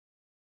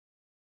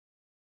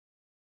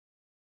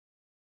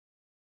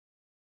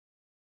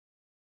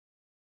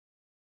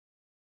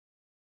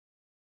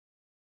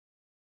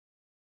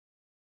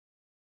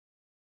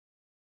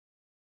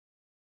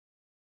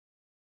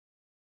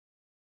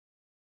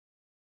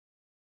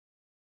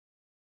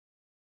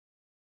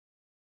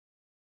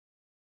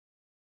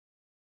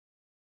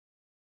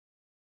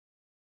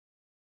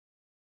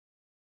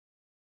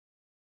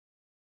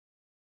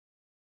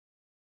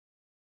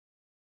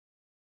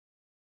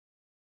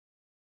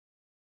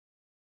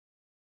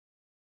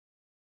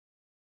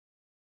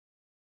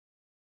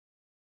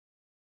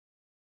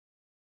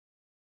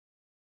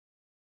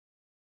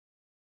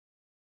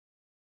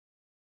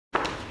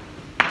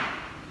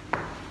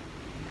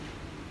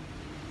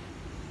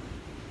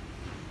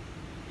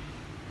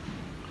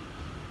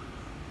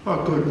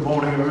Well, good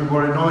morning,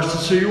 everybody. Nice to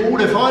see you all.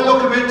 If I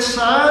look a bit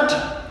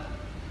sad,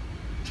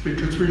 it's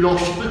because we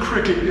lost the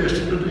cricket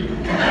yesterday.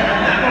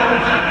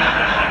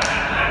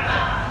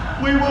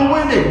 We were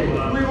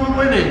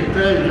winning.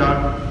 There you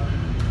go.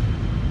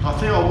 I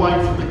think I'll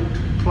wait for the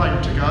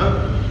plane to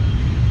go.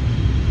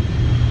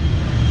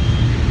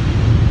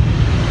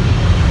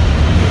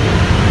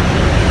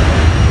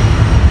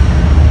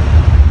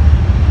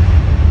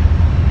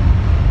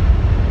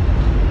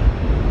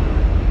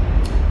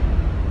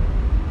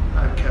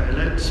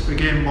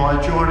 Begin by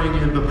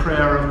joining in the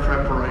prayer of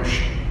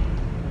preparation.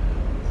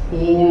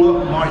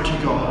 Almighty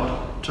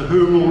God, to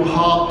whom all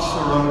hearts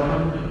are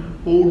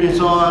open, all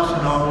desires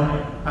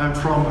known, and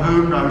from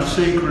whom no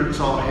secrets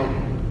are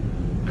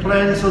hidden,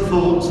 cleanse the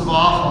thoughts of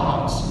our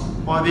hearts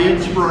by the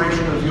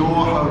inspiration of your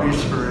Holy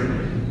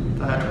Spirit,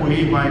 that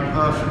we may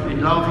perfectly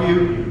love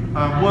you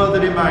and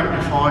worthily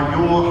magnify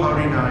your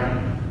holy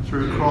name,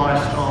 through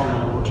Christ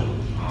our Lord.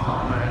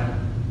 Amen.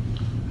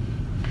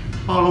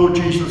 Our Lord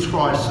Jesus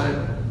Christ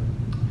said,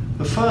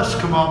 "The first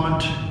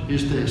commandment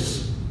is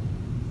this: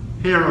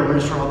 Hear, O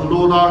Israel, the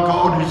Lord our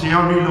God is the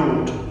only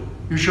Lord.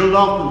 You shall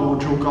love the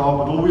Lord your God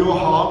with all your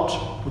heart,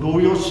 with all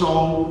your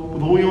soul,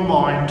 with all your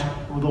mind,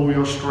 and with all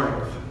your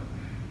strength.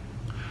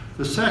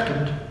 The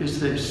second is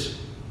this: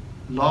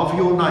 Love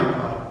your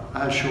neighbour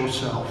as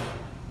yourself.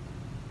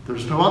 There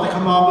is no other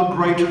commandment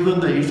greater than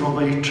these. On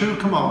these two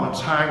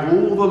commandments hang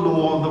all the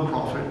law and the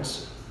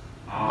prophets."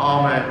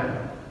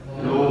 Amen.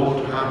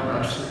 Lord, have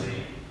mercy.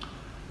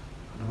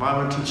 A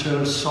moment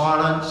to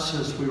silence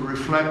as we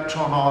reflect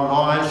on our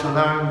lives,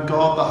 allowing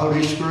God, the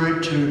Holy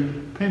Spirit, to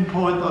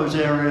pinpoint those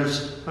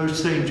areas,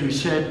 those things we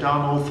said,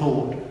 done or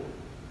thought,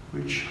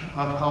 which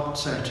have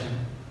upset him.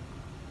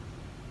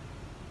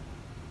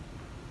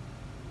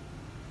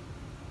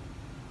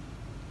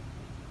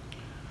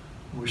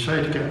 We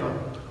say together,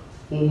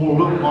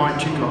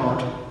 Almighty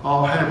God,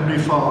 our Heavenly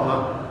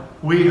Father,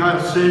 we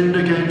have sinned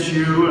against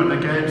you and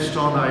against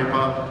our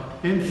neighbour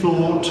in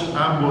thought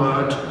and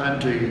word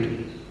and deed,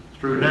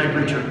 through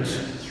negligence,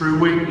 through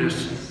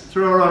weakness,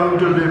 through our own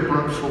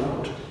deliberate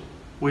fault.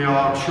 We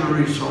are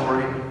truly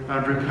sorry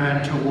and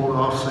repent of all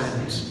our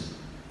sins.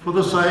 For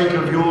the sake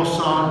of your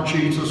Son,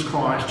 Jesus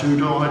Christ, who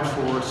died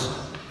for us,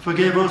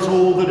 forgive us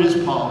all that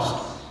is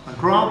past, and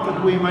grant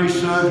that we may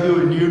serve you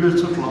in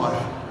newness of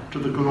life, to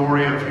the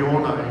glory of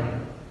your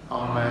name.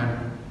 Amen.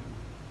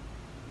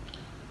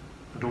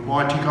 And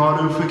Almighty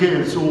God, who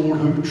forgives all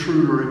who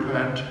truly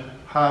repent,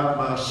 have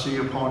mercy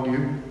upon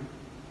you,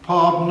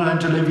 pardon and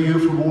deliver you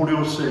from all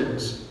your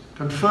sins,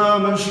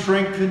 confirm and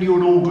strengthen you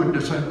in all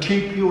goodness, and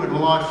keep you in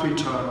life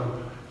eternal,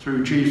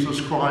 through Jesus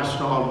Christ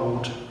our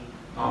Lord.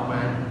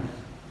 Amen.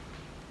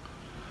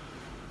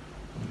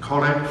 The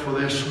collect for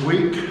this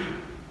week.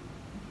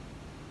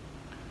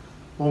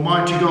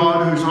 Almighty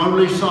God, whose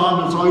only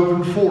Son has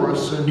opened for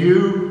us a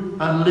new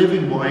and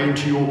living way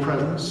into your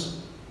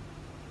presence,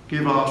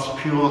 give us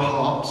pure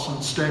hearts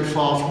and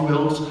steadfast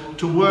wills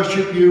to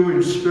worship you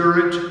in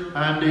spirit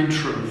and in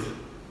truth.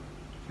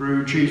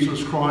 Through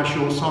Jesus Christ,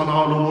 your Son,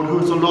 our Lord, who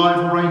is alive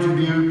and reigns with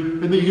you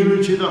in the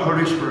unity of the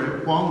Holy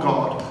Spirit, one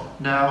God,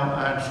 now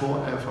and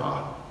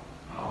forever.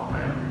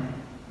 Amen.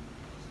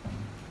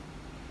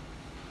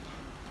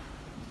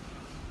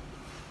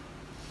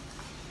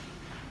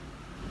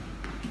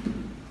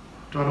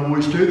 Don't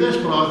always do this,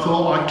 but I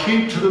thought I'd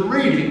keep to the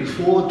readings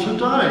for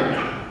today,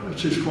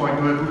 which is quite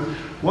good.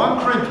 1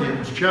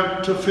 Corinthians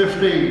chapter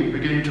 15,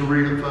 beginning to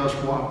read at verse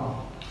 1,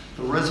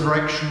 the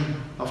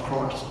resurrection of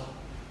Christ.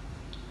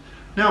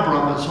 Now,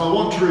 brothers, I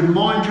want to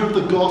remind you of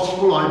the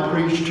gospel I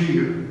preached to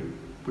you,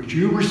 which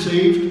you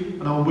received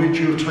and on which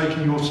you have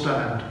taken your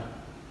stand.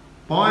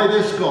 By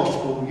this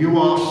gospel you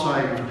are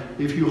saved,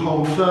 if you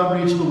hold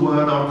firmly to the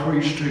word I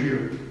preached to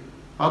you.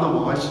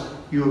 Otherwise,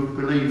 you have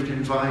believed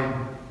in vain.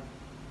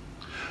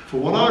 For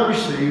what I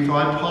received,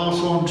 I pass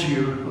on to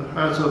you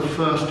as of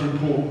first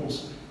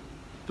importance: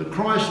 that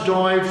Christ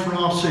died for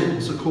our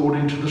sins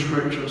according to the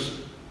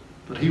Scriptures,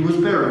 that he was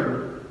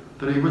buried,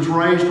 that he was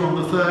raised on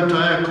the third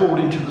day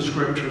according to the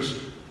Scriptures,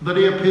 that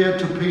he appeared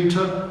to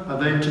Peter and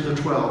then to the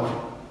 12.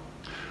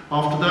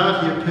 After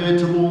that he appeared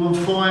to more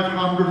than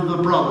 500 of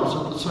the brothers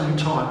at the same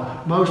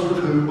time, most of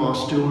whom are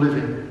still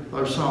living,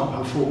 though some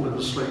have fallen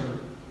asleep.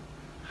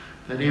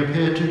 Then he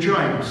appeared to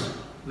James,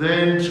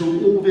 then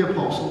to all the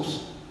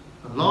apostles,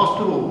 and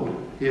last of all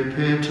he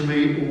appeared to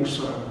me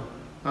also,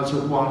 as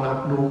of one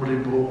abnormally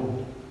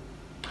born.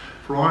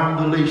 For I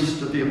am the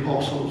least of the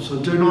apostles,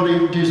 and do not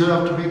even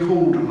deserve to be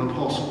called an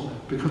apostle,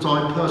 because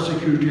I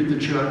persecuted the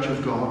church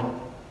of God.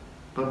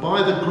 But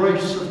by the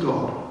grace of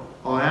God,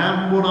 I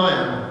am what I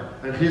am,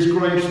 and his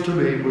grace to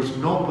me was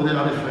not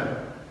without effect.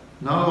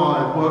 No, I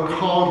have worked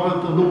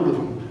harder than all of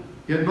them,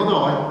 yet not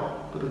I,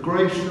 but the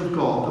grace of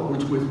God that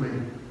was with me.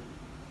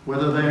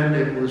 Whether then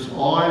it was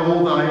I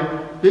or they,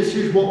 this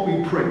is what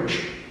we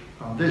preach,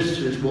 and this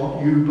is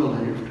what you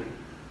believed.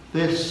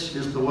 This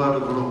is the word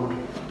of the Lord.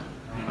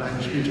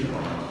 Thanks be to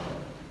God.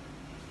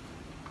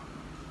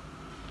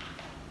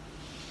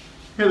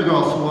 Hear the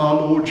gospel of our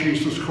Lord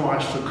Jesus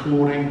Christ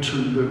according to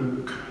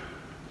Luke.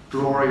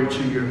 Glory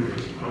to you,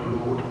 O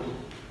Lord.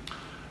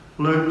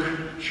 Luke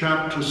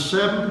chapter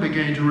 7,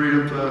 beginning to read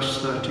at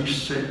verse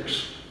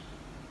 36.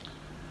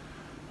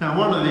 Now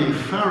one of the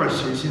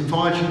Pharisees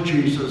invited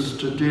Jesus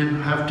to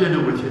have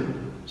dinner with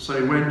him.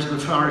 So he went to the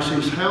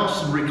Pharisee's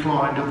house and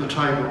reclined at the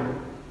table.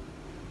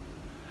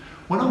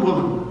 When a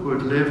woman who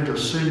had lived a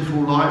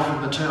sinful life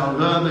in the town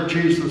learned that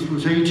Jesus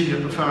was eating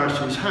at the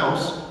Pharisee's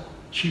house,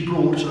 she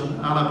brought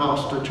an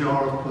alabaster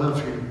jar of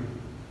perfume.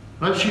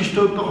 And as she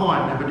stood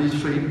behind him at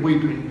his feet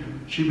weeping,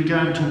 she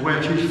began to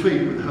wet his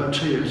feet with her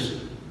tears.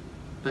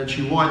 Then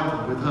she wiped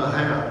them with her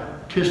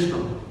hair, kissed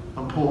them,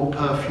 and poured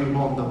perfume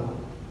on them.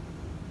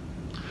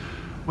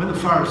 When the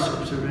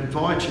Pharisees who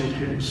invited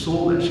him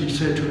saw this, he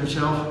said to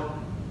himself,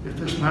 if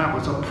this man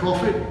was a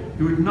prophet,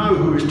 he would know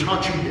who is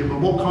touching him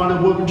and what kind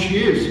of woman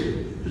she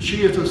is, that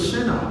she is a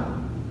sinner.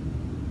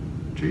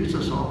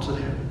 Jesus answered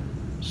him,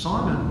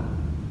 Simon,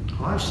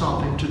 I have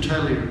something to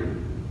tell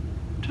you.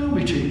 Tell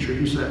me, teacher,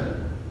 he said.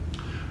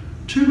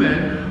 2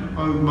 men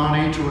owed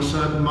money to a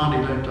certain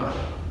moneylender.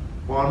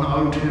 One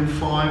owed him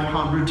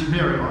 500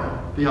 denarii,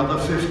 the other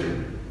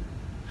 50.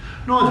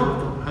 Neither of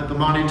them had the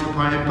money to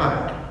pay it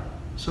back,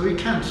 so he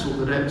cancelled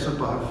the debts of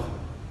both.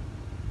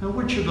 Now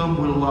which of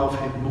them will love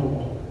him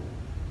more?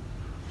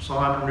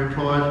 Simon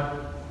replied,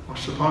 I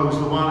suppose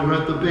the one who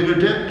had the bigger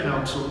debt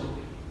cancelled.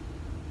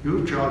 You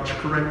have judged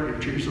correctly,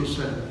 Jesus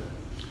said.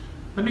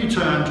 Then he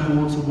turned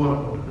towards the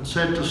woman and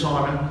said to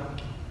Simon,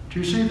 do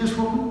you see this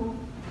woman?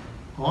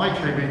 I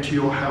came into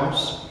your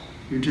house.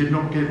 You did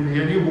not give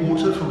me any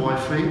water for my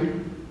feet,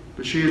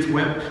 but she has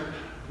wet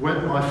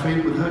my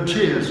feet with her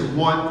tears and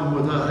wiped them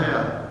with her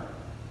hair.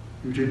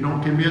 You did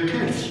not give me a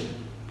kiss,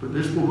 but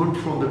this woman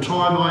from the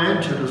time I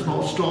entered has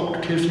not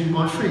stopped kissing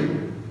my feet.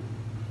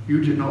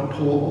 You did not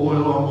pour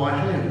oil on my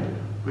head,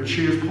 but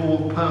she has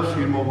poured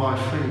perfume on my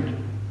feet.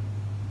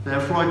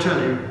 Therefore I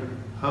tell you,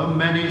 her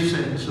many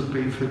sins have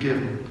been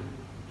forgiven,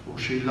 for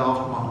she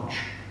loved much.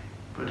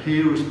 But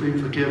he who has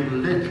been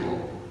forgiven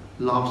little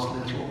loves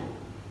little.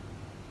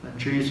 Then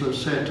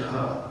Jesus said to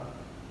her,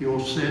 your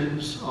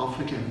sins are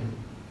forgiven.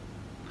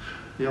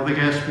 The other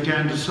guests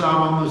began to say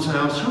among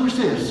themselves, who is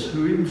this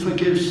who even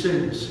forgives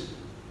sins?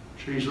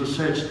 Jesus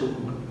said to the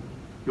woman,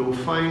 your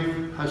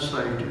faith has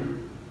saved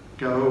you.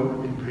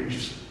 Go in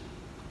peace.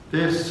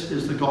 This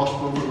is the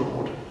gospel of the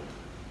Lord.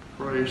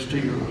 Praise to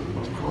you,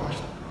 Lord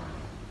Christ.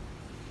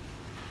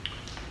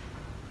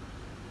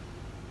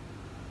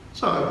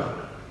 So,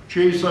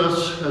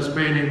 Jesus has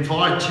been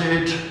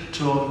invited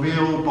to a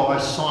meal by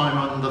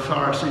Simon the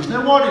Pharisee.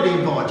 Now, why did he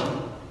invite him?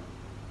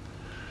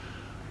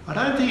 I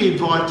don't think he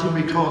invited him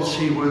because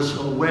he was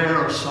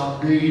aware of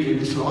some need in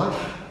his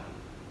life,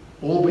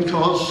 or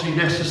because he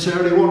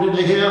necessarily wanted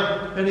to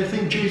hear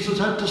anything Jesus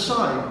had to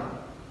say.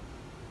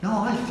 No,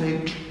 I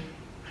think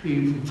he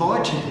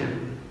invited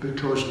him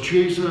because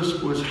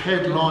Jesus was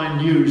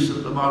headline news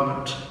at the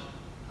moment,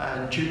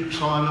 and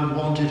Simon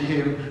wanted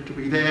him to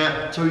be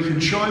there so he can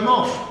show him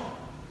off,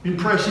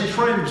 impress his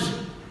friends.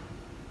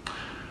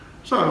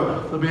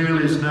 So the meal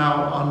is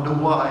now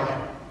underway.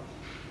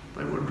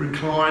 They would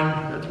recline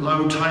at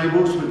low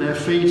tables with their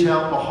feet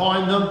out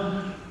behind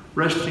them,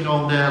 resting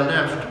on their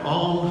left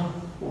arm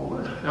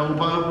or their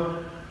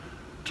elbow,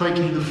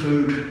 taking the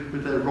food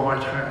with their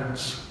right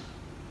hands.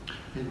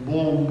 In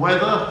warm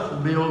weather, the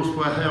meals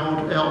were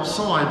held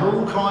outside.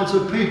 All kinds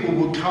of people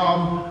would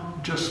come,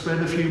 just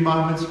spend a few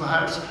moments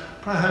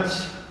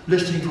perhaps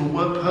listening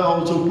for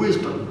pearls of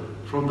wisdom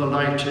from the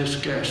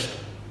latest guest.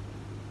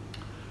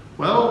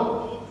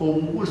 Well,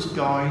 all was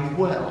going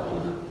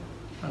well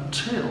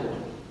until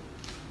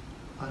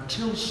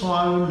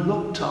Simon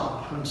looked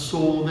up and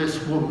saw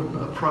this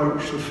woman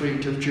approach the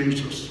feet of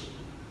Jesus.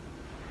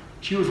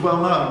 She was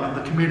well known in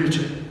the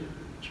community.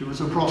 She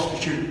was a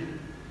prostitute.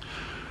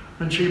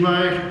 And she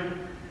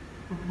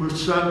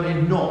was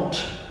certainly not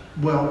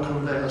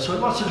welcome there. So it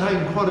must have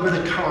taken quite a bit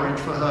of courage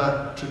for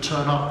her to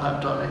turn up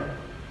that day.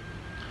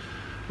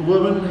 The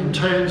woman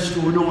intends to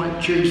anoint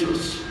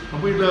Jesus,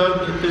 and we learn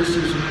that this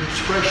is an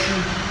expression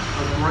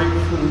of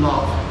grateful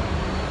love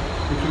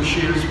because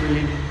she has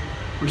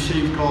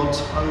received God's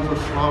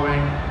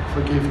overflowing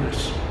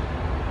forgiveness.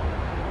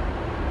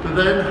 But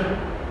then,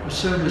 as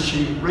soon as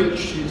she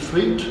reached his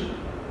feet,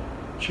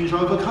 she's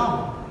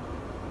overcome.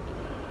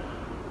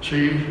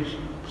 She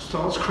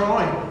starts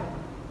crying,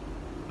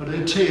 and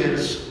her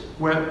tears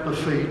wet the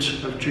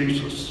feet of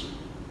Jesus.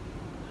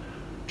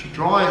 To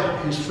dry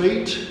his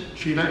feet,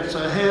 she lets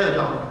her hair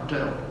down,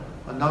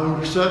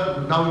 a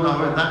certain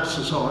no-no in that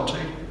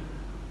society,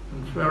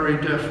 and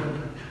very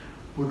different,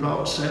 would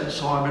upset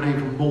Simon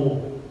even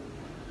more.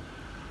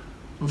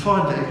 And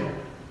finally,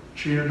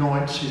 she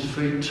anoints his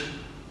feet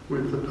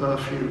with the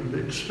perfume,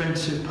 the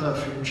expensive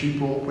perfume she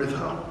brought with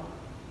her.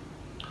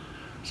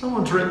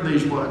 Someone's written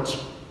these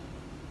words.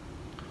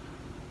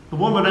 The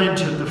woman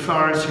entered the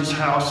Pharisee's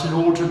house in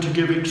order to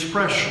give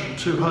expression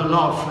to her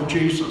love for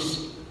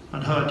Jesus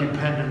and her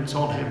dependence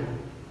on him.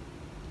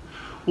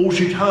 All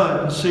she'd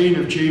heard and seen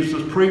of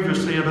Jesus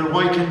previously had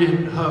awakened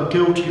in her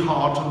guilty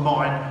heart and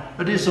mind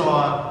a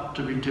desire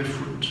to be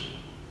different.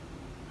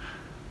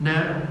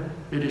 Now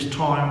it is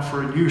time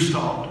for a new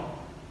start,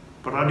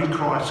 but only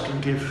Christ can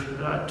give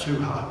that to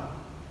her.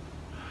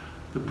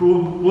 The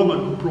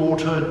woman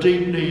brought her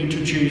deep need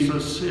to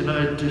Jesus in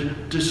a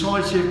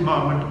decisive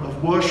moment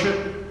of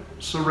worship,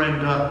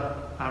 surrender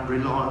and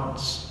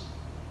reliance.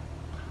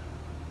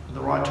 And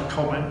the writer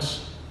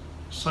comments,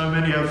 so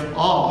many of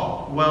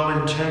our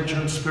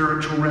well-intentioned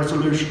spiritual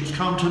resolutions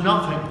come to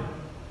nothing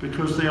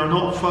because they are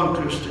not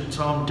focused in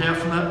some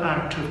definite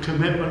act of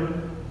commitment,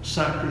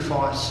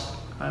 sacrifice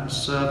and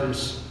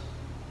service.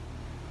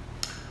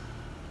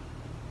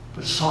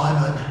 But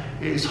Simon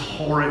is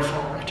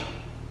horrified,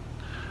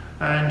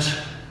 and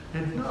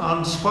in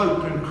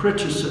unspoken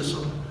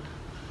criticism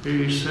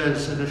he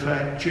says, in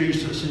effect,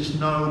 Jesus is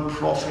no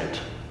prophet.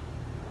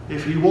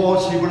 If he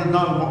was, he would have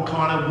known what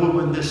kind of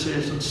woman this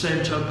is and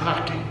sent her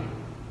packing.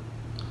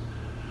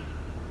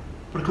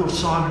 But of course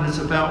Simon is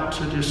about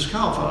to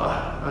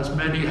discover, as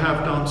many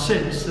have done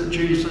since, that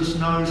Jesus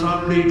knows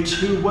only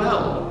too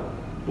well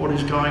what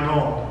is going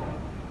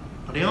on.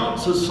 And he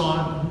answers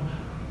Simon's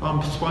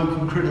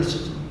unspoken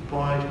criticism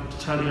by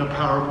telling a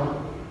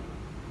parable.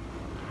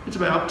 It's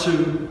about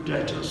two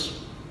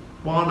debtors,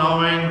 one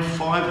owing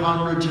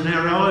 500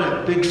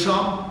 denarii, a big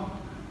sum,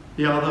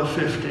 the other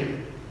 50,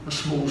 a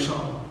small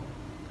sum.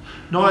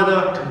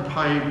 Neither can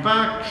pay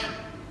back,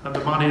 and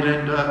the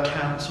moneylender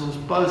cancels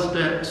both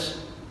debts.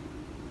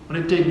 And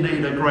it did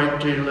need a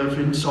great deal of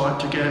insight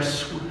to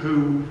guess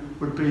who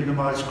would be the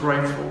most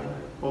grateful,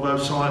 although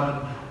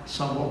Simon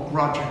somewhat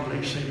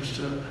grudgingly seems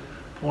to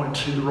point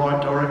to the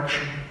right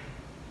direction.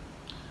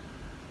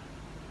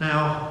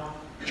 Now,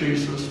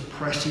 Jesus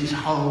presses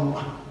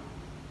home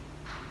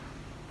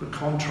the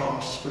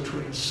contrast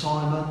between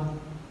Simon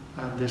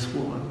and this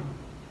woman.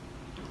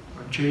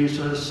 When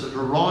Jesus had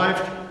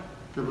arrived,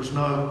 there was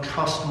no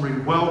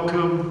customary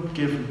welcome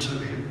given to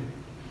him,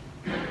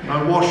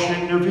 no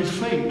washing of his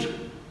feet,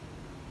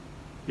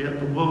 yet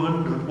the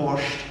woman had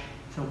washed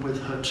them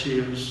with her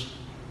tears.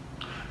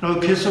 No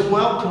kiss of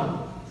welcome,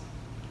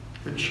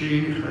 but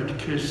she had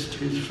kissed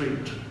his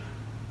feet.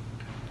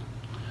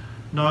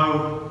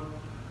 No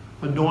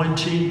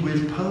anointing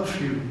with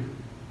perfume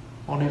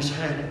on his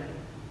head,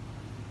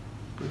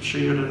 but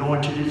she had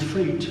anointed his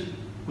feet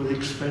with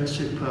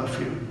expensive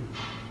perfume.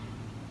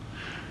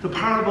 The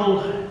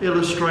parable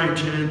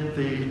illustrated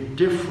the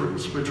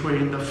difference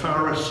between the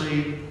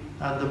Pharisee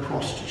and the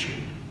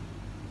prostitute.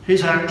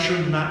 His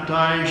action that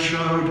day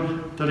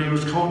showed that he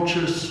was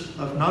conscious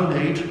of no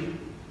need,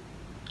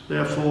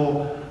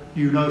 therefore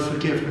knew no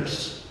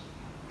forgiveness,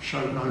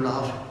 showed no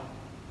love.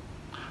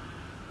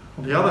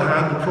 On the other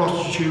hand, the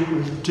prostitute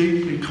was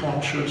deeply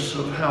conscious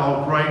of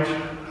how great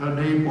her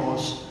need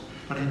was,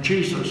 and in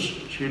Jesus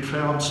she had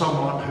found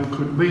someone who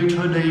could meet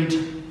her need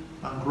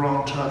and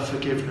grant her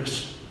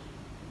forgiveness.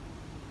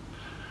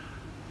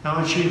 Now,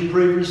 had she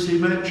previously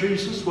met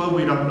Jesus? Well,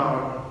 we don't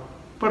know,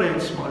 but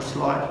it's most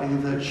likely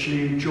that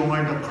she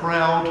joined a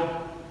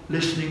crowd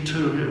listening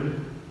to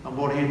him, and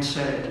what he had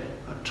said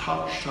had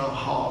touched her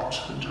heart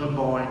and her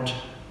mind.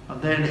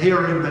 And then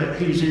hearing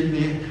that he's in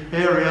the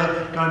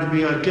area, going to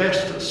be a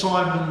guest at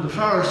Simon the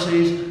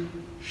Pharisees,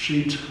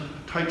 she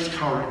takes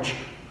courage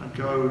and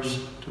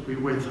goes to be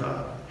with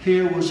her.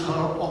 Here was her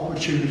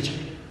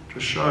opportunity to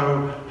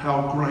show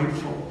how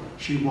grateful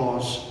she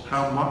was,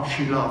 how much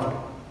she loved.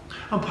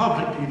 And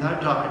publicly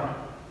that day,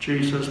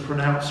 Jesus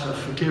pronounced her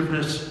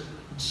forgiveness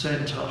and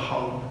sent her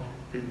home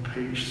in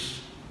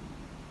peace.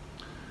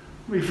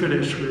 We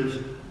finish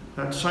with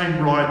that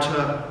same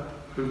writer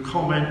who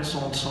comments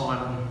on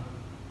Simon.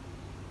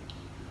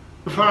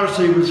 The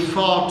Pharisee was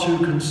far too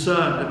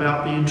concerned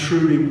about the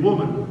intruding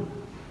woman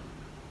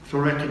to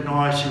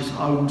recognise his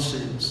own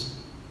sins.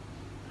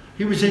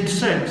 He was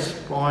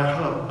incensed by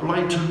her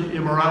blatant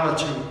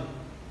immorality,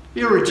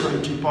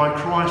 irritated by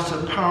Christ's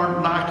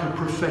apparent lack of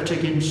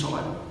prophetic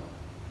insight.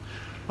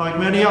 Like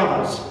many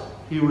others,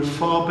 he was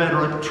far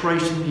better at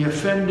tracing the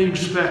offending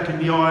speck in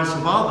the eyes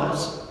of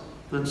others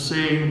than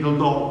seeing the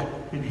log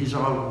in his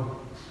own.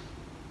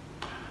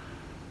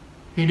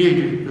 He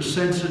needed the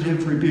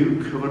sensitive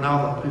rebuke of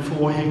another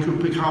before he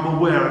could become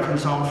aware of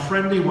his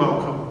unfriendly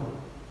welcome,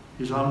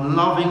 his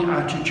unloving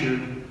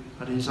attitude,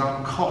 and his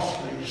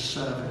uncostly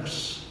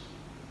service.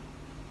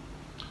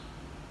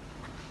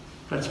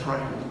 Let's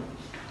pray.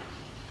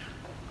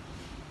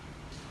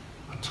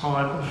 A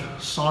time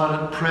of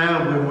silent prayer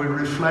when we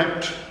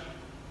reflect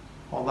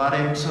on that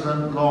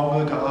incident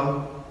long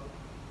ago,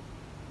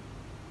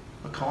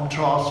 the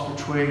contrast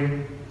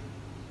between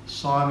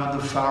Simon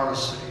the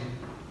Pharisee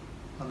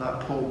and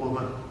that poor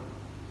woman.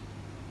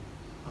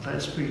 And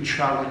let's be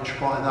challenged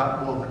by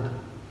that woman.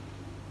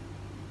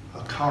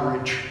 Her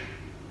courage,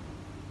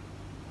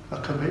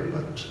 her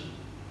commitment,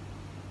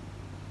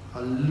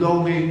 a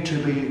longing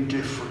to be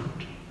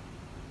different,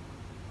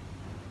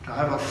 to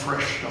have a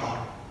fresh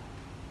start.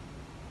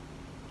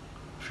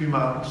 A few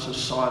moments of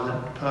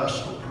silent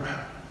personal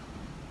prayer.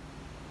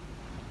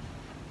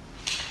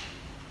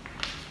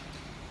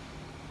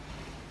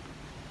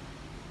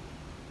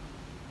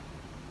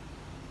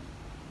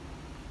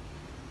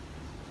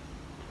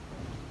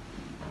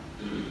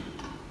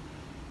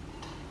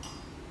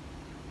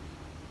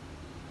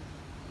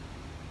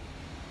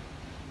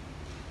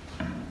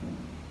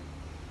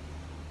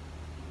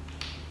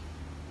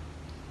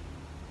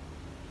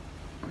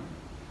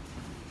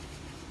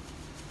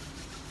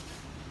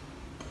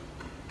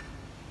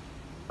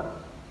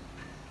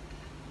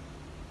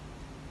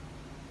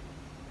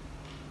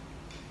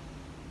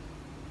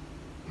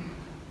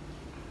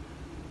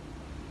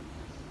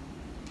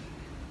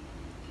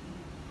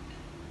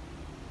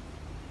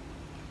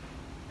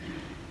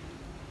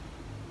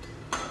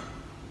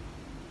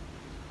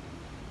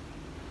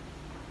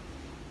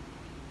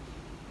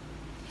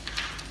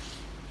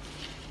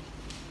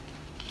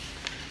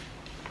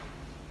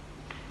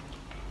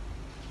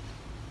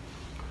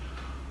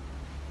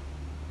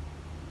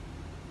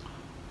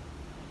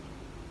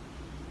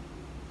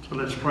 So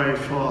let's pray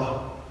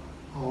for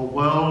our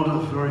world, a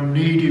very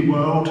needy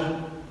world.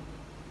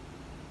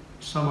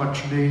 So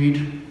much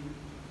need.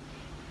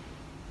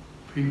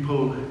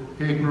 People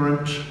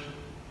ignorant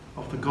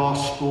of the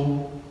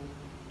gospel.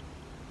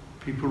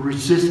 People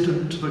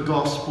resistant to the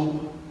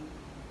gospel.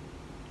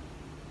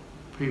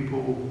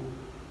 People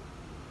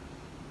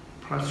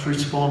perhaps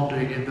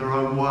responding in their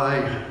own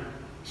way.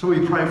 So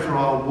we pray for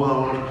our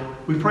world.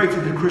 We pray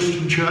for the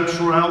Christian church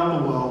throughout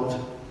the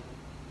world,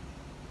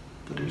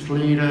 that its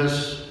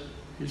leaders,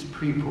 its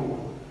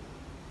people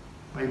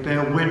may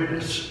bear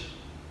witness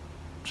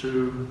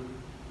to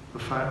the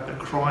fact that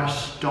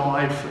Christ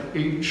died for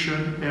each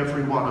and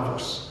every one of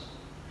us.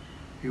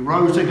 He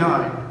rose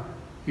again.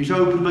 He's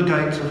opened the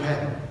gates of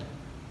heaven.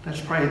 Let's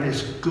pray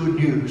this good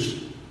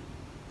news.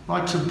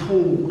 Like St.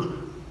 Paul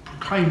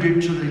proclaimed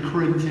it to the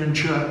Corinthian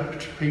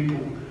church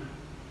people,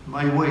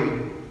 may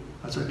we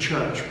as a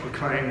church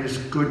proclaim this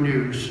good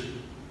news.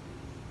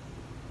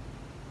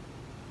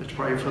 Let's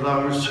pray for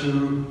those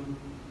who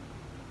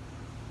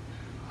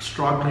are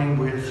struggling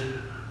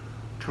with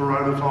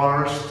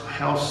coronavirus,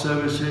 health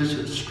services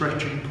at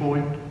stretching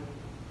point.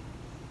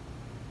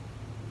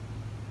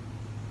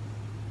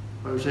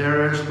 Those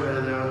areas where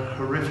there are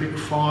horrific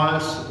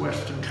fires, the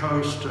western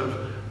coast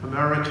of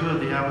America,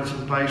 the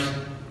Amazon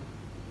basin.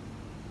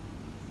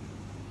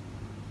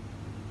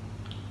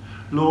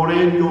 Lord,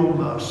 in your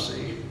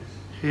mercy,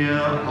 hear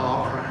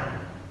our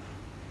prayer.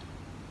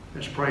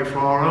 Let's pray for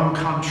our own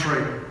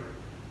country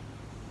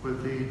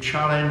with the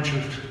challenge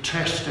of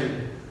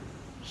testing.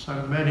 So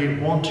many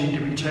wanting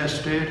to be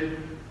tested,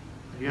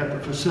 and yet the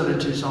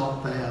facilities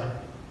aren't there.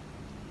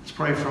 Let's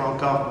pray for our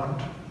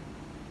government,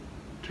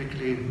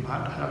 particularly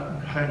Matt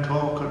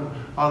Hancock and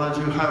others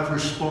who have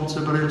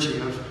responsibility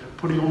of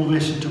putting all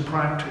this into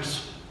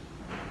practice.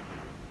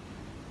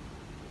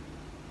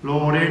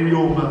 Lord, in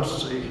your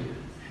mercy,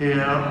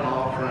 hear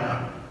our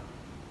prayer.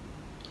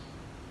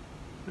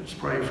 Let's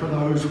pray for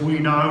those we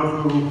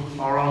know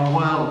who are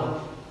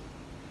unwell,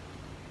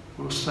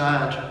 who are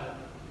sad.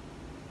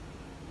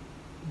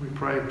 We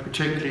pray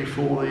particularly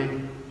for the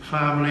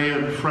family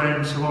and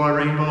friends of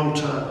Irene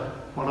Walter,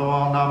 one of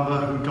our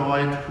number who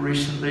died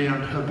recently,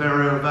 and her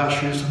burial of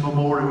ashes and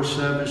memorial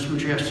service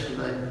was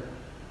yesterday.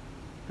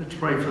 Let's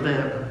pray for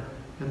them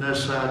in their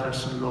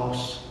sadness and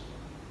loss.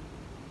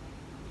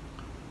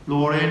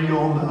 Lord, in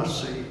your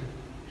mercy,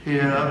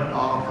 hear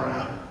our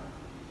prayer.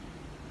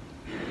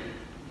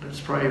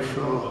 Let's pray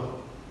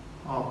for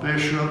our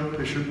Bishop,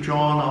 Bishop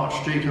John,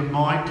 Archdeacon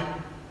Mike,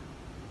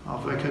 our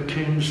Vicar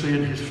Kingsley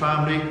and his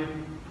family,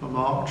 for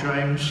Mark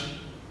James.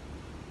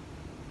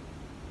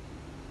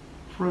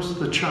 For us,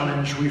 the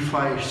challenge we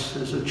face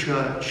as a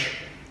church,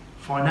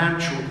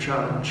 financial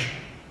challenge,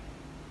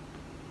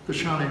 the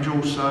challenge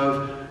also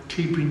of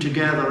keeping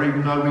together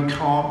even though we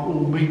can't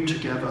all meet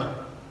together.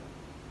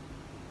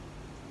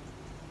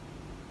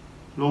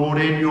 Lord,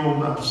 in your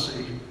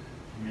mercy,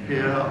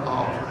 hear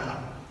our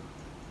prayer.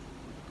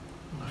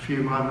 In a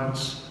few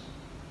moments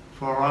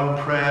for our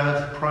own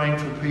prayer, praying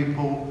for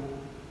people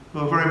who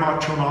are very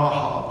much on our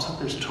hearts at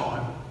this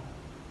time.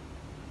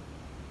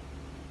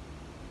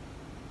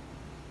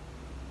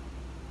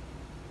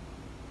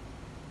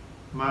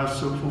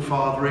 Merciful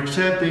Father,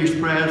 accept these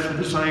prayers for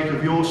the sake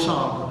of your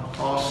Son,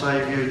 our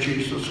Saviour,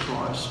 Jesus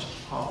Christ.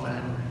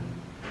 Amen.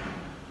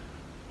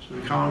 So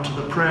we come to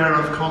the prayer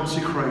of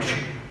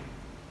consecration.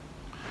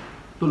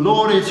 The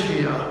Lord is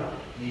here.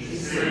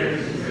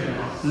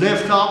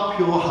 Lift up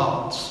your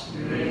hearts.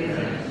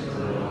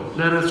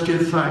 Let us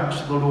give thanks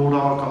to the Lord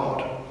our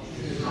God.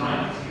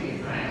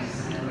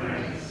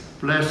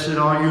 Blessed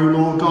are you,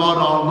 Lord God,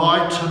 our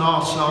light and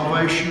our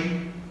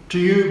salvation. To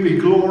you be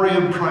glory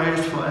and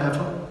praise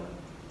forever.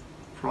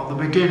 From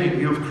the beginning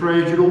you have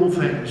created all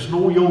things, and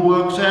all your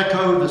works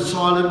echo the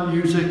silent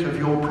music of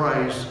your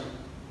praise.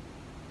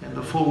 In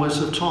the fullness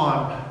of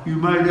time you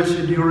made us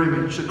in your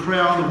image, the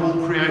crown of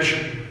all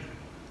creation.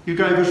 You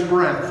gave us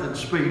breath and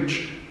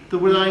speech, that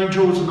with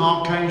angels and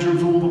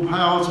archangels, all the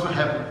powers of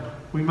heaven,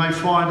 we may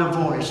find a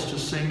voice to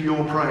sing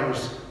your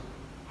praise.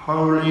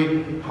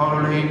 Holy,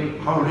 holy,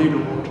 holy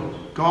Lord,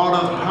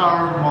 God of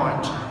power and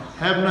might,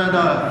 heaven and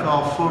earth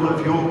are full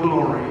of your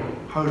glory.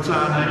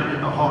 Hosanna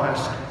in the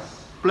highest.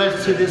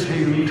 Blessed is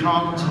he who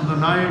comes in the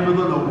name of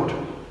the Lord.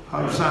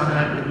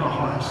 Hosanna in the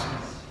highest.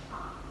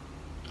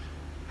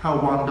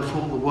 How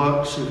wonderful the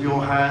works of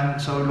your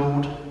hands, O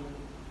Lord.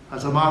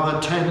 As a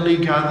mother tenderly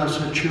gathers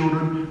her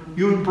children,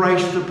 you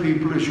embraced the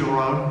people as your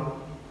own.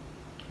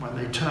 When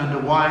they turned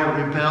away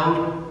and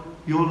rebelled,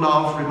 your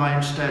love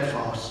remained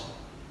steadfast.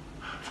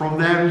 From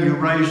them you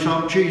raised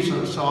up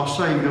Jesus, our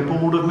Saviour,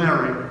 born of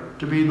Mary,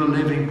 to be the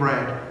living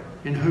bread,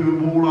 in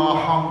whom all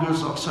our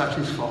hungers are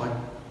satisfied.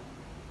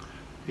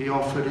 He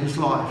offered his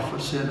life for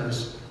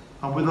sinners,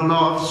 and with a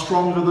love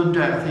stronger than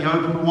death, he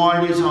opened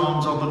wide his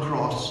arms on the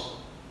cross.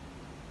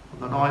 On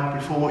the night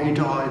before he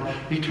died,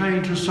 he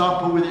came to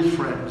supper with his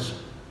friends,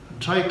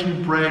 and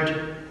taking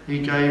bread, he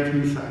gave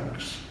you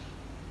thanks.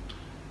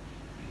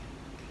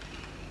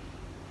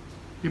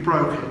 He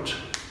broke it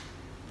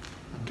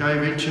and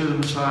gave it to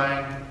them,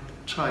 saying,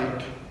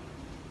 "Take,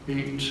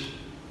 Eat.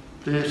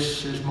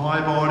 This is my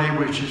body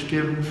which is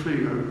given for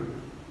you.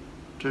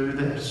 Do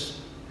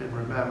this in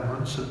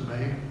remembrance of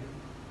me.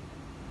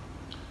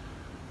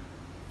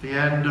 The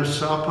end of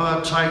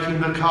supper, taking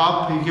the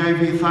cup, he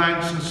gave you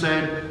thanks and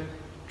said,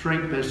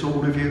 drink this,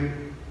 all of you.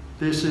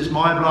 This is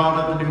my blood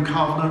of the new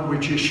covenant,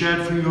 which is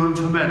shed for you and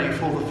for many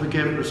for the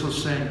forgiveness of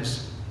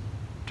sins.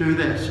 Do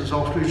this as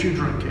often as you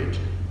drink it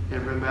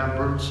in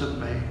remembrance of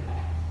me.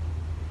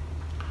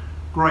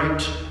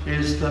 Great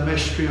is the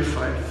mystery of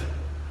faith.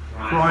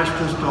 Christ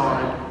has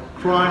died.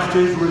 Christ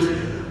is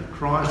risen.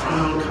 Christ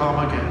will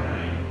come again.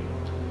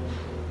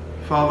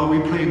 Father, we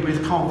plead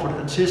with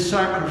confidence his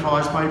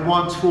sacrifice made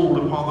once for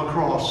all upon the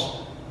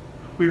cross.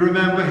 We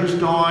remember his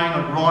dying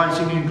and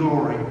rising in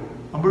glory,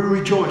 and we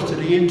rejoice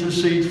that he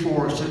intercedes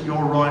for us at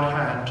your right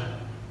hand.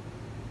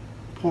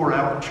 Pour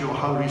out your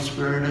Holy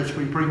Spirit as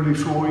we bring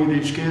before you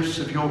these gifts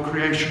of your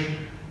creation.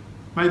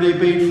 May they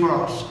be for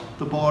us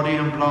the body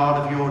and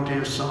blood of your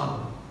dear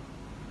Son.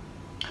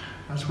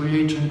 As we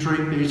eat and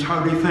drink these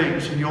holy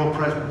things in your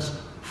presence,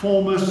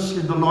 form us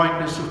in the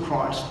likeness of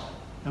Christ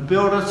and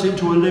build us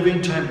into a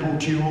living temple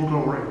to your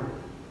glory.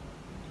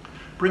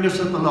 Bring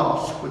us at the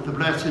last with the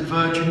Blessed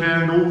Virgin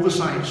Mary and all the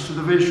saints to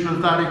the vision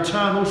of that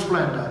eternal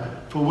splendour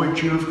for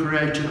which you have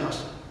created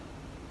us.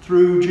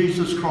 Through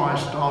Jesus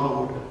Christ our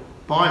Lord,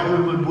 by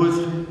whom and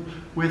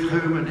with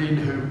whom and in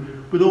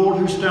whom, with all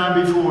who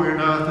stand before you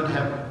in earth and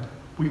heaven,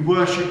 we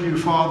worship you,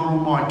 Father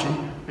Almighty,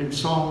 in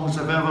songs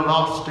of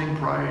everlasting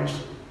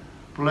praise.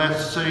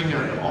 Blessing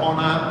and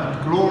honour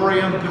and glory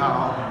and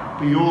power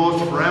be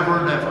yours forever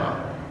and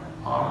ever.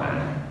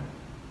 Amen.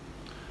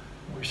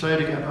 We say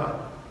together,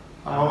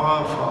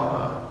 Our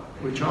Father,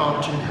 which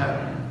art in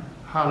heaven,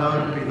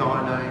 hallowed be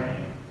thy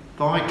name.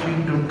 Thy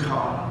kingdom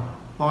come,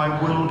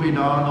 thy will be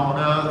done on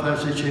earth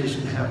as it is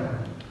in heaven.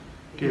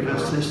 Give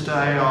us this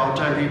day our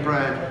daily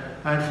bread,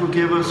 and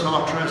forgive us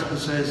our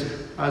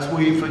trespasses, as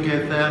we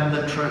forgive them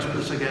that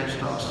trespass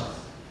against us.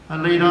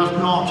 And lead us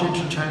not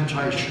into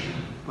temptation,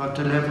 but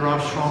deliver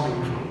us from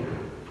evil.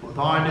 For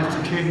thine is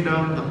the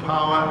kingdom, the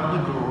power, and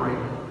the glory,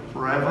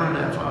 forever and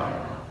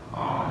ever.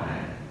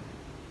 Amen.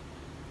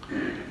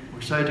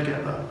 We say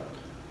together,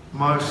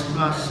 Most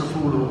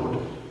merciful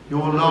Lord,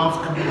 your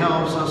love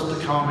compels us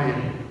to come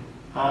in.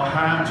 Our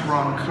hands were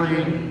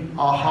unclean,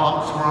 our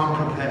hearts were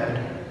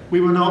unprepared.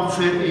 We were not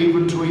fit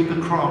even to eat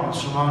the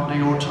crumbs from under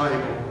your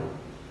table.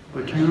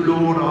 But you,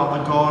 Lord, are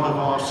the God of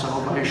our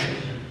salvation,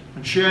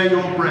 and share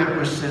your bread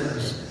with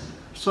sinners.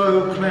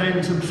 So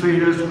cleanse and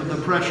feed us with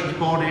the precious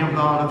body and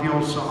blood of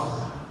your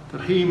Son,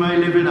 that he may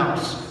live in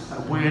us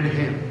and we in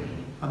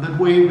him, and that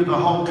we with the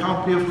whole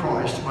company of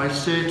Christ may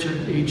sit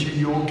and eat in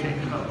your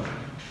kingdom.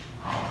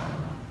 Amen.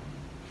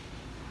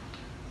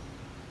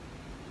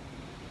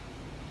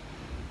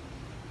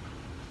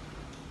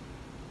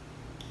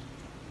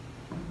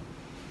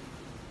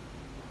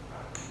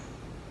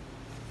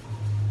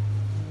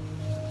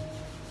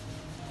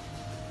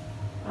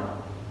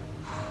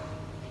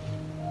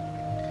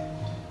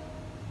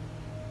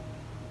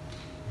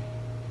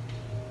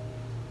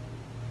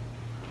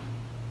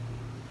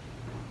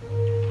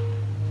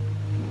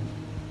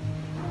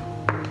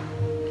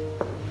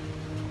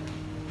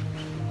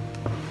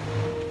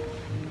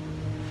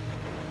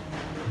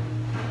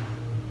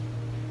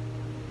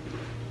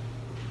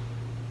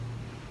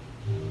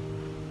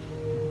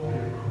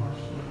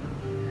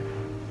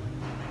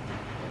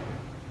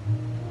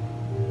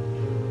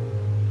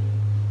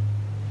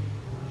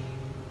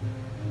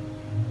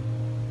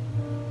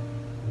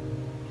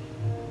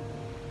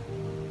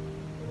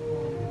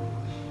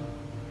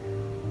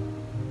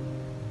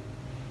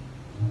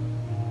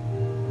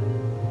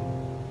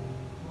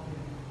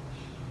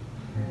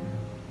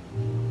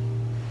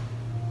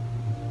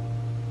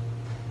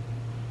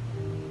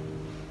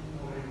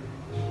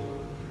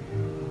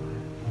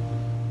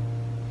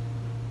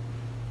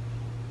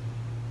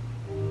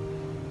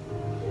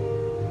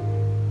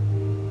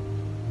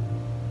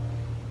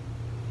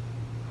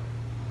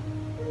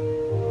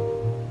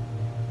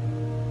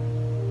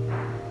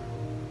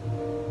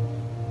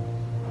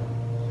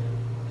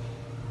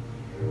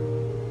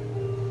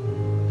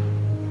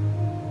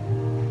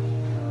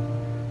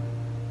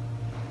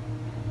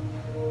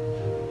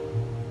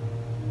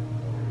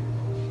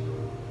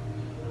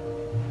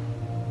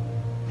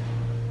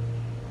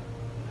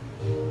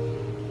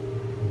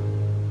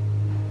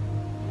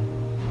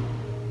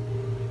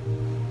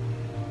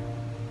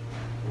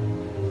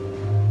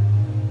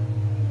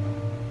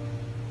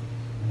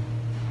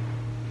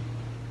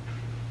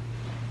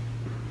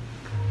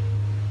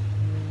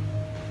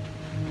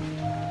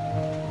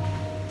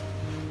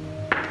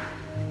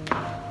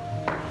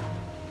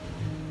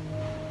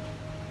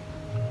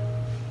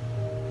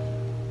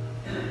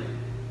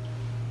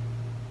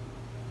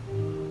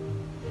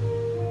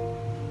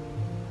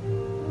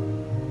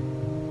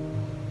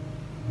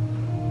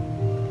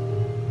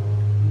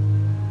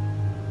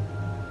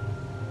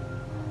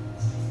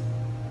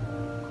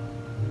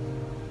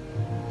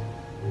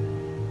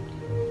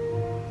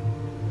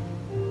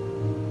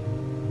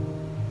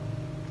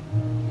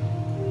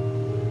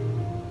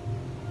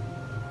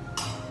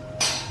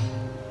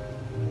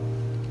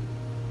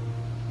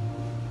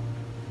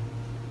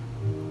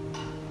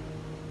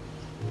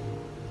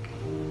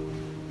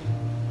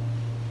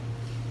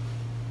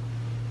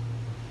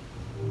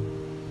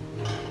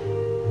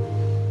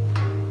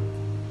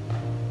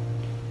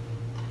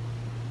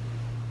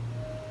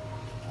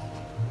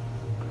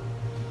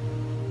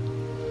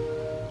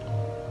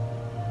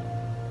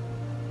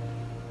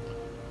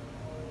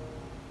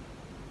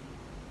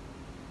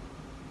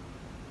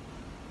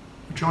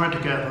 join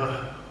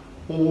together.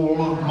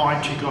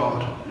 Almighty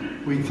God,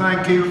 we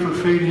thank you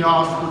for feeding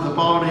us with the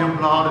body and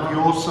blood of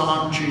your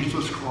Son,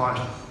 Jesus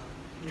Christ.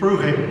 Through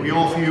him, we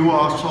offer you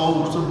our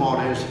souls and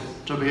bodies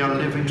to be a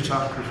living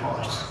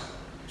sacrifice.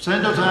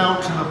 Send us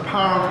out in the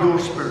power of your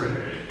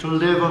Spirit to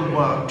live and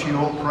work to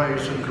your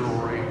praise and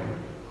glory.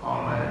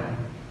 Amen.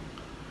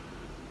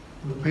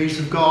 The peace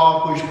of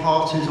God, which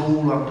passes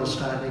all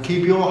understanding,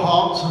 keep your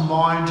hearts and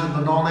minds in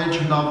the knowledge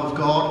and love of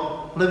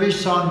God and of his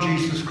Son,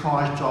 Jesus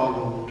Christ our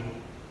Lord.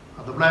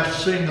 And the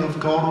blessing of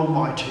God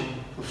Almighty,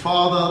 the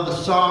Father, the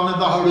Son,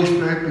 and the Holy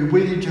Spirit be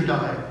with you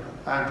today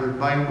and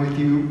remain with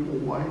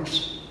you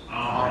always.